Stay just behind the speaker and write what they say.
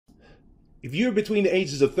If you're between the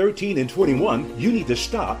ages of 13 and 21, you need to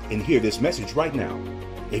stop and hear this message right now.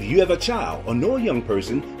 If you have a child or know a young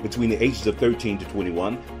person between the ages of 13 to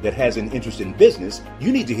 21 that has an interest in business,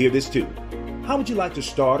 you need to hear this too. How would you like to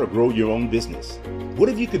start or grow your own business? What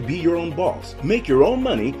if you could be your own boss, make your own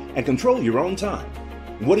money, and control your own time?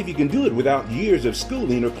 What if you can do it without years of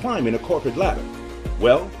schooling or climbing a corporate ladder?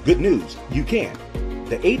 Well, good news, you can.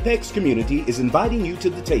 The Apex community is inviting you to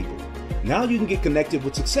the table. Now you can get connected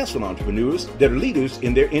with successful entrepreneurs that are leaders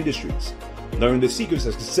in their industries. Learn the secrets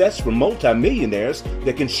of success from multimillionaires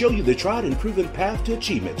that can show you the tried and proven path to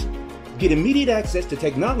achievement. Get immediate access to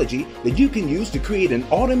technology that you can use to create an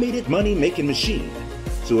automated money-making machine.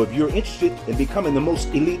 So if you're interested in becoming the most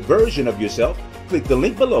elite version of yourself, click the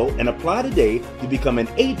link below and apply today to become an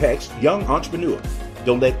Apex Young Entrepreneur.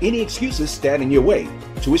 Don't let any excuses stand in your way.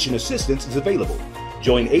 Tuition assistance is available.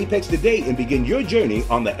 Join Apex today and begin your journey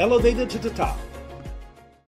on the elevator to the top.